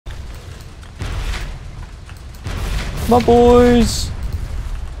My boys!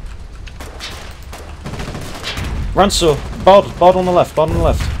 Ranso, Bard on the left, Bard on the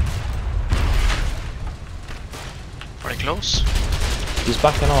left. Very close. He's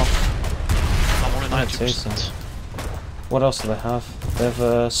backing off. I'm only 90%. What else do they have? They have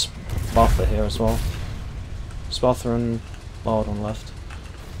Spatha here as well. Spatha and Bard on the left.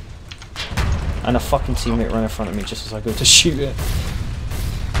 And a fucking teammate ran in front of me just as I go to shoot it.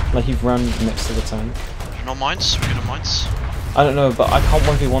 Like he ran next to the tank. No mines? We get no mines? I don't know, but I can't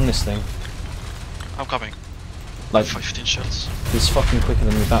 1v1 this thing. I'm coming. Like 15 shots. He's fucking quicker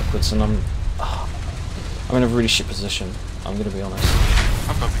than me backwards, and I'm in a really shit position. I'm gonna be honest.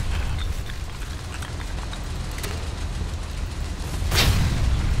 I'm coming.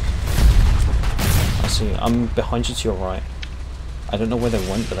 I see. I'm behind you to your right. I don't know where they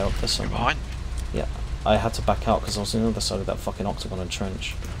went, but they're up there somewhere. Behind? Yeah. I had to back out because I was on the other side of that fucking octagon and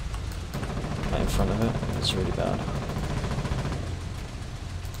trench. Right in front of it. It's really bad.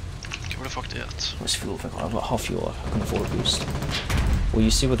 Okay, where the fuck they at? Where's fuel? I've got half fuel. I can afford a boost. Well,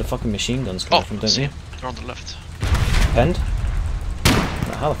 you see where the fucking machine guns come from, don't you? They're on the left. Penned?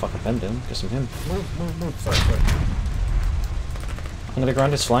 How the fuck I penned him? Guess I'm him. Move. Sorry. I'm gonna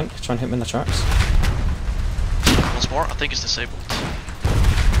grind his flank, try and hit him in the tracks. Once more, I think it's disabled.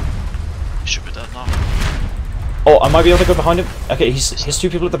 He should be dead now. Oh, I might be able to go behind him. Okay, he's two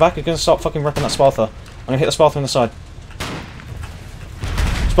people at the back are gonna start fucking repping that Spatha. I'm gonna hit the Spatha on the side.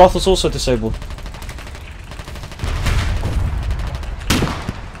 Spatha's also disabled.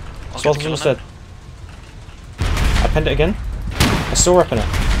 Spatha's almost dead. I penned it again. I'm still repping it.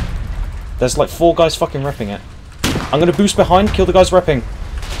 There's like 4 guys fucking repping it. I'm gonna boost behind, kill the guys repping.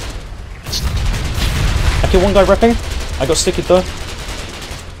 I killed one guy repping. I got sticked though.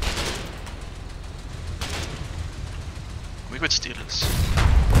 We could steal this.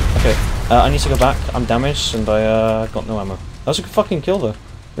 Okay, I need to go back. I'm damaged and I got no ammo. That was a good fucking kill though.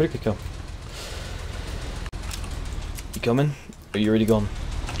 Really good kill. You coming? Or are you already gone?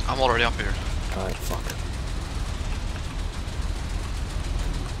 I'm already up here. Alright, fuck.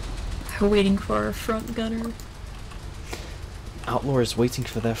 We're waiting for our front gunner. Outlaw is waiting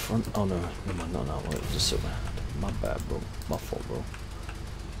for their front. Oh no, not an outlaw. It was a silver hand. My bad, bro. My fault, bro.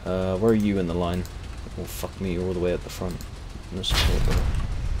 Where are you in the line? Oh fuck me, you're all the way at the front. No support, bro.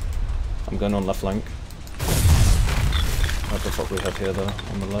 I'm going on left flank. What the fuck we have here though?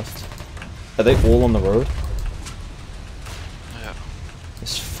 On the left. Are they all on the road? Yeah.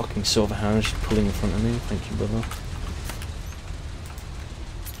 This fucking silver hand is pulling in front of me. Thank you, brother.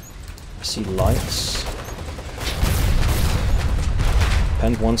 I see lights.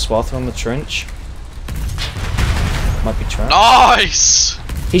 Penned one Spatha on the trench. Might be tracked. Nice!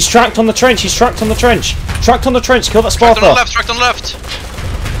 He's tracked on the trench, he's tracked on the trench! Tracked on the trench, kill that Spatha! Tracked on the left, tracked on the left!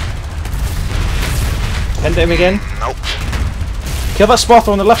 Penned him again. Nope. Kill that Spatha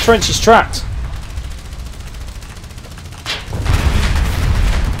on the left trench, he's tracked!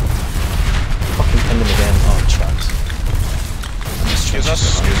 Fucking penned him again. Oh, I'm tracked. Excuse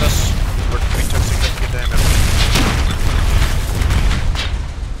us. We took significant damage.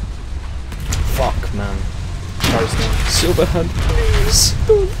 Fuck, man. Silverhand, please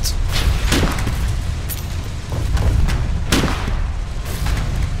don't.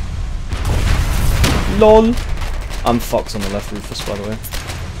 LOL. I'm fucked on the left Rufus, by the way.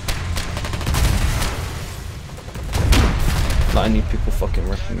 Like, I need people fucking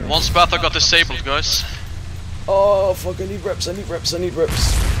wrecking me. One Spatha got disabled, guys. Oh fuck, I need reps.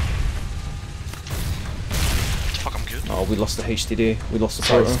 Fuck, I'm good. Oh, we lost the HTD. We lost the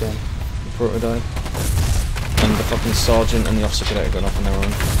proto. The proto died. And the fucking sergeant and the officer cadet going off on their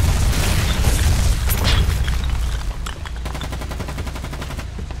own.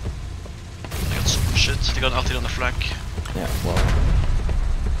 They got some shit. They got an LTD on the flank. Yeah, well.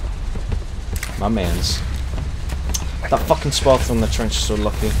 My mans. That fucking Spatha on the trench is so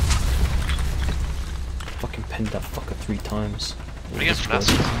lucky. Fucking pinned that fucker 3 times. What are you flat?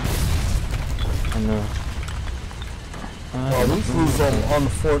 I know. Well, this is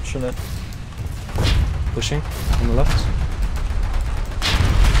unfortunate. Pushing on the left.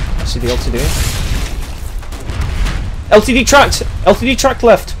 I see the LTD. LTD tracked! LTD tracked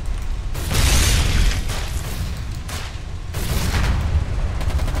left!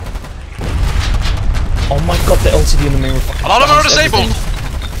 Oh my god, the LTD in the main fucking. A lot of them are disabled!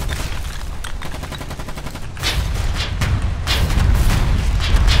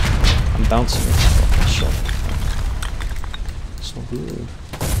 I'm bouncing this fucking shot. It's not good.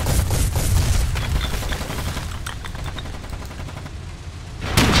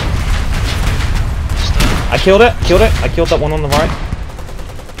 I killed it, I killed that one on the right.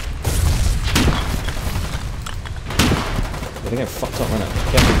 They're getting fucked up right now.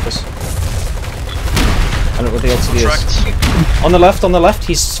 Get Rufus. I don't know what the LTD is. Tracked. On the left,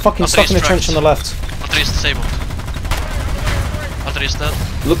 he's fucking stuck in the trench on the left. LTD is disabled. LTD is dead.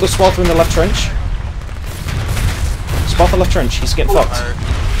 Look at Spatha in the left trench. Spatha left trench, he's getting fucked.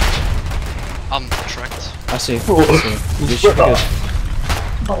 I'm tracked. I see. You should be good.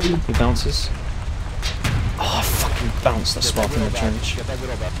 He bounces. Oh, I fucking bounced that Spatha in the trench.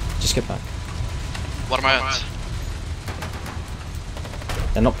 Just get back. What am I at?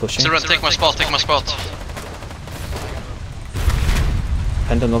 They're not pushing. Siren, take my spot, take my spot.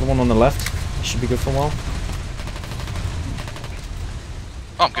 Penned another one on the left. He should be good for a while.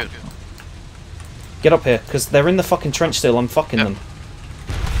 Oh, I'm good. Get up here, because they're in the fucking trench still. I'm fucking them.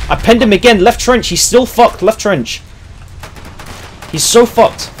 I penned him again. Left trench. He's still fucked. Left trench. He's so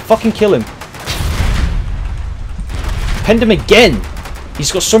fucked. Fucking kill him. Penned him again. He's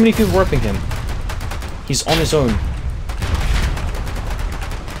got so many people ripping him. He's on his own.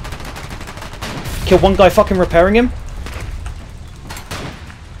 Kill one guy fucking repairing him.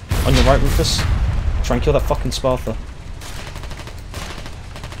 On your right, Rufus. Try and kill that fucking Spatha.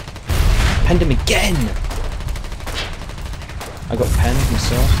 Penned him again! I got penned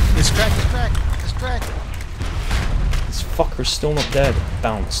myself. It's cracked, it's cracked, it's cracked. This fucker's still not dead.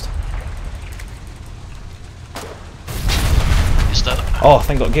 Bounced. He's dead. Oh,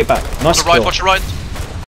 thank God. Get back. Nice Watch your right, kill. watch your right.